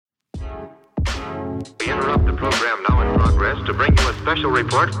We interrupt the program now in progress to bring you a special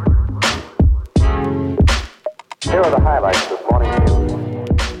report. Here are the highlights this morning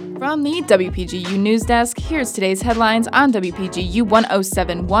news. From the WPGU News Desk, here's today's headlines on WPGU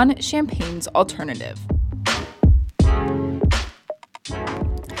 1071, Champaign's Alternative.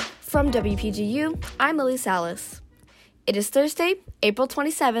 From WPGU, I'm Lily Salas. It is Thursday, April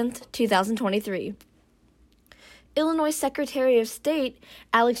 27th, 2023. Illinois Secretary of State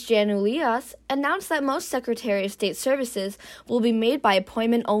Alex Januilias announced that most Secretary of State services will be made by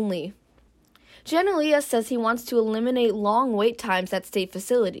appointment only. Januilias says he wants to eliminate long wait times at state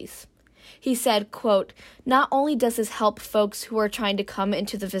facilities. He said, quote, "Not only does this help folks who are trying to come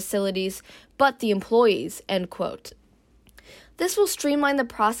into the facilities, but the employees," end quote. This will streamline the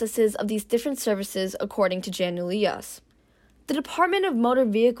processes of these different services, according to Januilias. The Department of Motor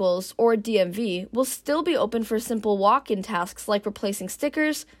Vehicles, or DMV, will still be open for simple walk-in tasks like replacing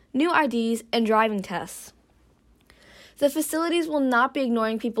stickers, new IDs, and driving tests. The facilities will not be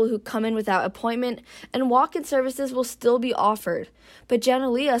ignoring people who come in without appointment, and walk-in services will still be offered, but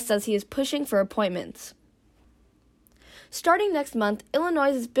Januilias says he is pushing for appointments. Starting next month,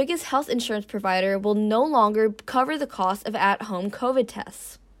 Illinois' biggest health insurance provider will no longer cover the cost of at-home COVID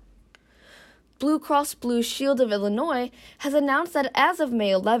tests. Blue Cross Blue Shield of Illinois has announced that as of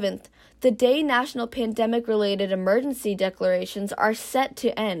May 11th, the day national pandemic-related emergency declarations are set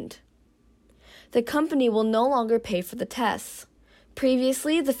to end. The company will no longer pay for the tests.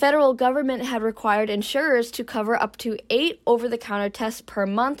 Previously, the federal government had required insurers to cover up to 8 over-the-counter tests per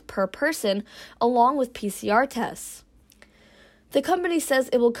month per person, along with PCR tests. The company says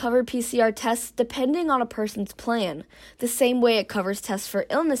it will cover PCR tests depending on a person's plan, the same way it covers tests for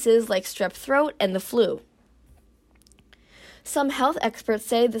illnesses like strep throat and the flu. Some health experts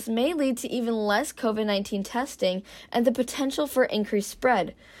say this may lead to even less COVID-19 testing and the potential for increased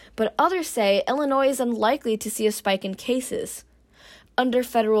spread, but others say Illinois is unlikely to see a spike in cases. Under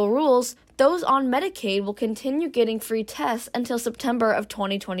federal rules, those on Medicaid will continue getting free tests until September of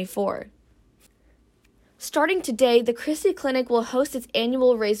 2024. Starting today, the Christie Clinic will host its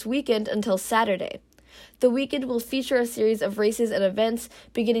annual race weekend until Saturday. The weekend will feature a series of races and events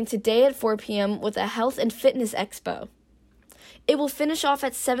beginning today at 4 p.m. with a health and fitness expo. It will finish off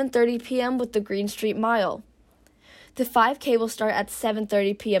at 7:30 p.m. with the Green Street Mile. The 5K will start at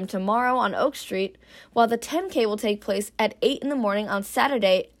 7:30 p.m. tomorrow on Oak Street, while the 10K will take place at 8 in the morning on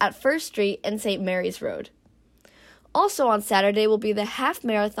Saturday at First Street and St. Mary's Road. Also on Saturday will be the half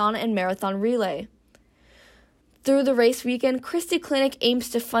marathon and marathon relay. Through the race weekend, Christie Clinic aims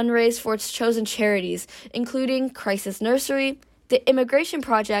to fundraise for its chosen charities, including Crisis Nursery, the Immigration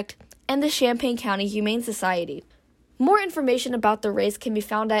Project, and the Champaign County Humane Society. More information about the race can be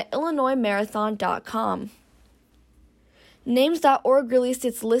found at illinoismarathon.com. Names.org released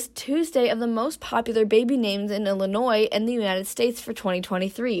its list Tuesday of the most popular baby names in Illinois and the United States for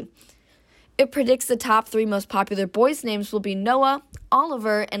 2023. It predicts the top 3 most popular boys' names will be Noah,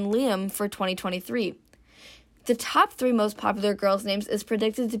 Oliver, and Liam for 2023. The top 3 most popular girls' names is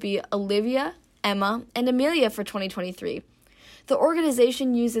predicted to be Olivia, Emma, and Amelia for 2023. The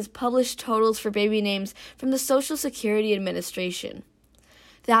organization uses published totals for baby names from the Social Security Administration.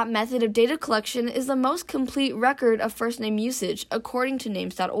 That method of data collection is the most complete record of first name usage, according to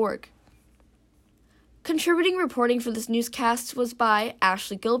Names.org. Contributing reporting for this newscast was by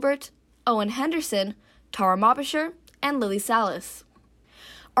Ashley Gilbert, Owen Henderson, Tara Mobisher, and Lily Salas.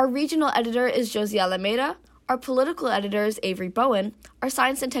 Our regional editor is Josie Alameda. Our political editor is Avery Bowen. Our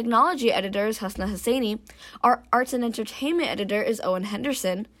science and technology editor is Hasna Hosseini. Our arts and entertainment editor is Owen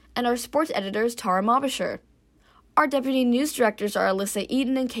Henderson. And our sports editor is Tara Mobisher. Our deputy news directors are Alyssa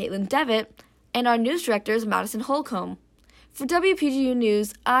Eaton and Caitlin Devitt. And our news director is Madison Holcomb. For WPGU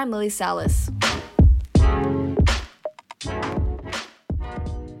News, I'm Lily Salas.